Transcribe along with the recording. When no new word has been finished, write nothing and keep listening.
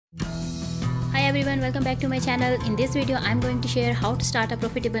everyone, welcome back to my channel. In this video I'm going to share how to start a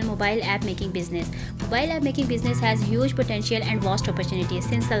profitable mobile app making business. Mobile app making business has huge potential and vast opportunities.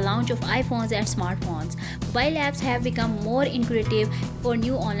 Since the launch of iPhones and smartphones, mobile apps have become more intuitive for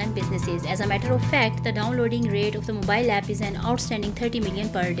new online businesses. As a matter of fact, the downloading rate of the mobile app is an outstanding 30 million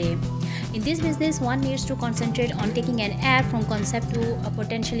per day. In this business, one needs to concentrate on taking an app from concept to a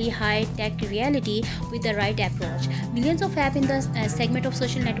potentially high-tech reality with the right approach. Millions of apps in the segment of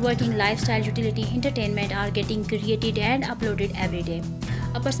social networking, lifestyle, utility, entertainment are getting created and uploaded every day.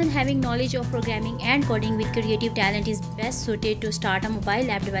 A person having knowledge of programming and coding with creative talent is best suited to start a mobile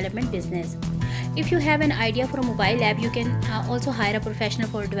app development business. If you have an idea for a mobile app, you can also hire a professional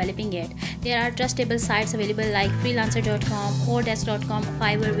for developing it. There are trustable sites available like freelancer.com, Odesk.com,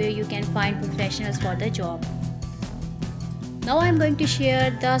 Fiverr, where you can find professionals for the job. Now I am going to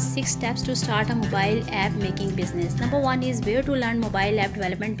share the 6 steps to start a mobile app making business. Number 1 is where to learn mobile app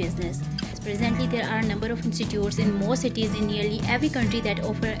development business. Presently, there are a number of institutes in most cities in nearly every country that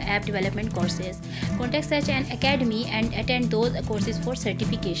offer app development courses. Contact such an academy and attend those courses for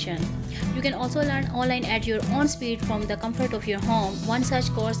certification. You can also learn online at your own speed from the comfort of your home. One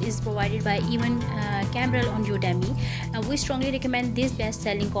such course is provided by Cameron on Udemy. We strongly recommend this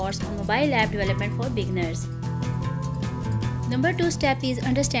best-selling course on mobile app development for beginners. Number 2 step is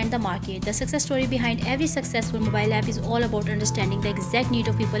understand the market. The success story behind every successful mobile app is all about understanding the exact need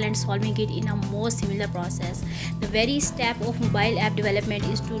of people and solving it in a more similar process. The very step of mobile app development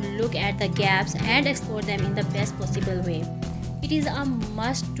is to look at the gaps and explore them in the best possible way. It is a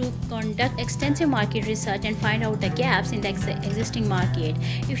must to conduct extensive market research and find out the gaps in the existing market.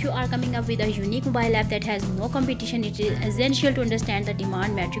 If you are coming up with a unique mobile app that has no competition, it is essential to understand the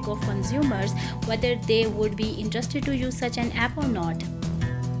demand metric of consumers, whether they would be interested to use such an app or not.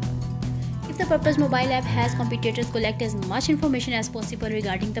 If the purpose mobile app has competitors, collect as much information as possible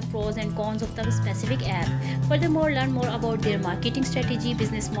regarding the pros and cons of the specific app. Furthermore, learn more about their marketing strategy,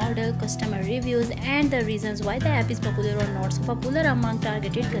 business model, customer reviews, and the reasons why the app is popular or not so popular among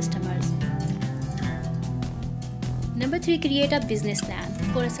targeted customers. Number 3, create a business plan.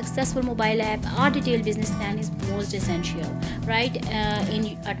 For a successful mobile app, a detailed business plan is most essential. Write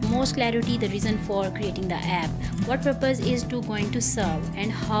in utmost clarity the reason for creating the app, what purpose is to going to serve,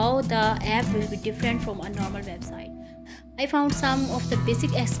 and how the app will be different from a normal website. I found some of the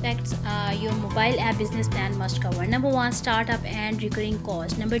basic aspects your mobile app business plan must cover. Number 1, startup and recurring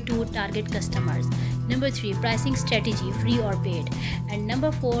cost. Number 2, target customers. Number 3, pricing strategy, free or paid. And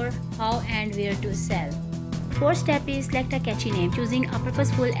number 4, how and where to sell. 4th step is select a catchy name. Choosing a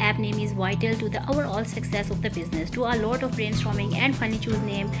purposeful app name is vital to the overall success of the business. Do a lot of brainstorming and finally choose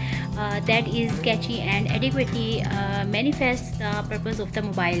name that is catchy and adequately manifests the purpose of the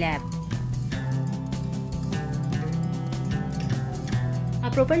mobile app. A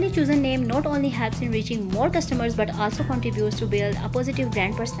properly chosen name not only helps in reaching more customers but also contributes to build a positive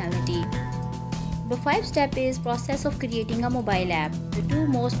brand personality. The 5th step is process of creating a mobile app. The 2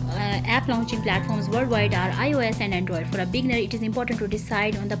 most app launching platforms worldwide are iOS and Android. For a beginner, it is important to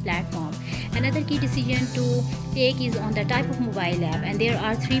decide on the platform. Another key decision to take is on the type of mobile app, and there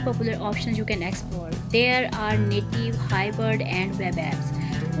are 3 popular options you can explore. There are native, hybrid, and web apps.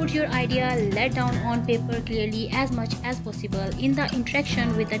 Put your idea laid down on paper clearly as much as possible. In the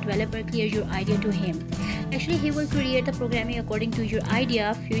interaction with the developer, clear your idea to him. Actually, he will create the programming according to your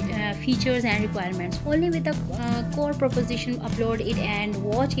idea, features and requirements. Only with the core proposition, upload it and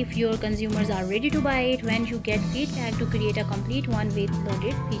watch if your consumers are ready to buy it. When you get feedback, to create a complete one with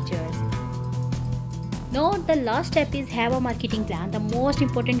loaded features. Now, the last step is have a marketing plan. The most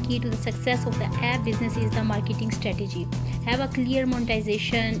important key to the success of the app business is the marketing strategy. Have a clear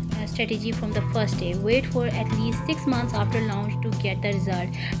monetization strategy from the first day. Wait for at least 6 months after launch to get the result.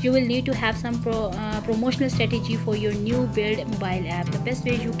 You will need to have some promotional strategy for your new build mobile app. The best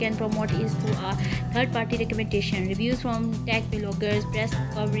way you can promote is through a third-party recommendation. Reviews from tech bloggers, press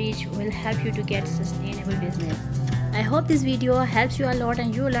coverage will help you to get sustainable business. I hope this video helps you a lot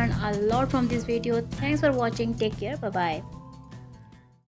and you learn a lot from this video. Thanks for watching. Take care. Bye bye.